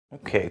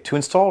Okay, to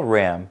install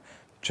RAM,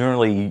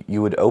 generally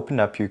you would open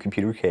up your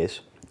computer case.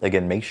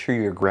 Again, make sure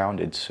you're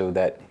grounded so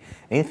that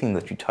anything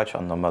that you touch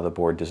on the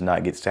motherboard does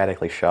not get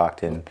statically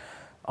shocked and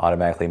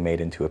automatically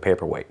made into a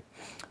paperweight.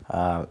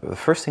 The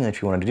first thing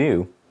that you want to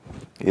do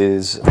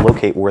is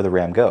locate where the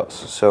RAM goes.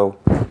 So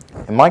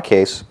in my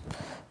case,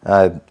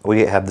 we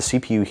have the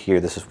CPU here.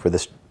 This is where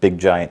this big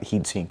giant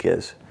heatsink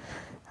is.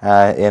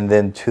 And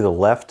then to the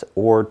left,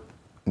 or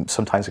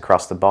sometimes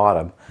across the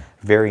bottom,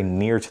 very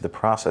near to the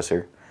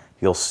processor,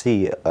 you'll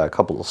see a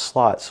couple of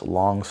slots,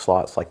 long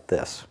slots like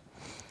this.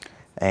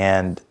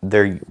 And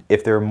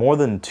if there are more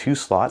than 2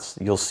 slots,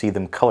 you'll see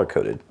them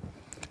color-coded.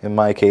 In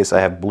my case,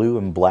 I have blue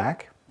and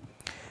black.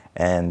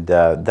 And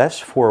that's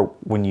for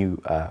when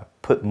you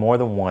put more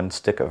than one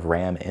stick of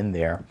RAM in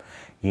there,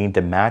 you need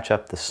to match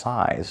up the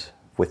size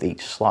with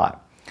each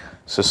slot.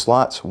 So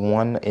slots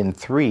 1 and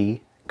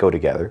 3 go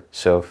together.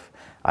 So if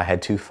I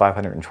had 2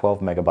 512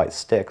 megabyte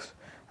sticks,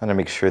 I'm going to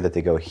make sure that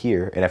they go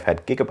here. And if I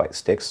had gigabyte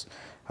sticks,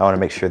 I want to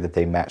make sure that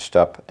they matched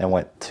up and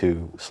went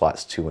to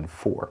slots 2 and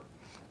 4.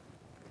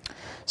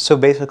 So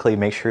basically,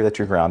 make sure that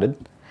you're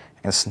grounded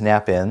and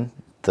snap in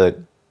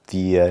the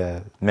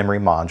memory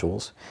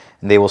modules,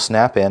 and they will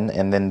snap in,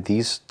 and then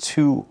these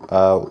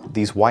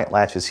white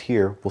latches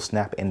here will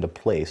snap into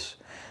place,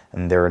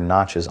 and there are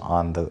notches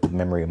on the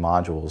memory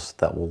modules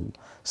that will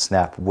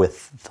snap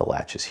with the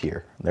latches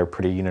here. They're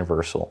pretty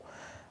universal.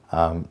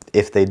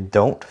 If they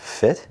don't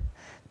fit,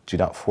 do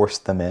not force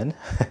them in.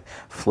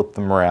 Flip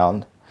them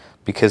around,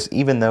 because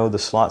even though the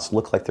slots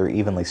look like they're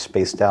evenly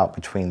spaced out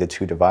between the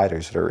 2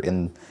 dividers that are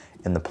in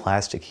the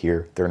plastic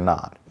here, they're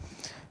not.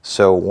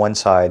 So one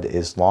side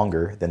is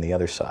longer than the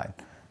other side.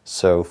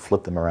 So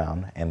flip them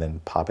around and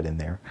then pop it in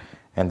there,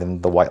 and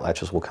then the white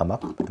latches will come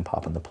up and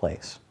pop into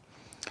place.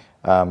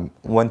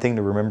 One thing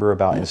to remember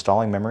about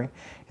installing memory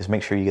is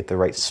make sure you get the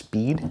right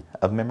speed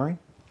of memory.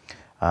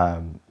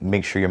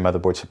 Make sure your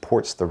motherboard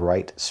supports the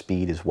right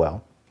speed as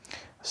well.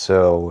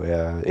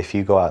 So if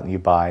you go out and you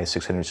buy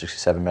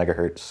 667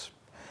 megahertz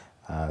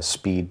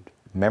speed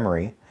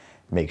memory,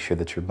 make sure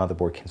that your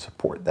motherboard can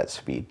support that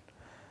speed.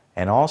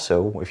 And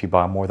also, if you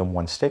buy more than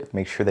one stick,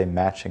 make sure they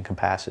match in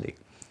capacity.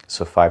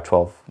 So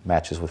 512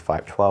 matches with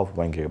 512,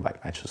 1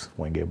 gigabyte matches with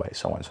 1 gigabyte,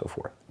 so on and so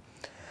forth.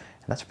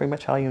 And that's pretty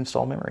much how you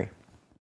install memory.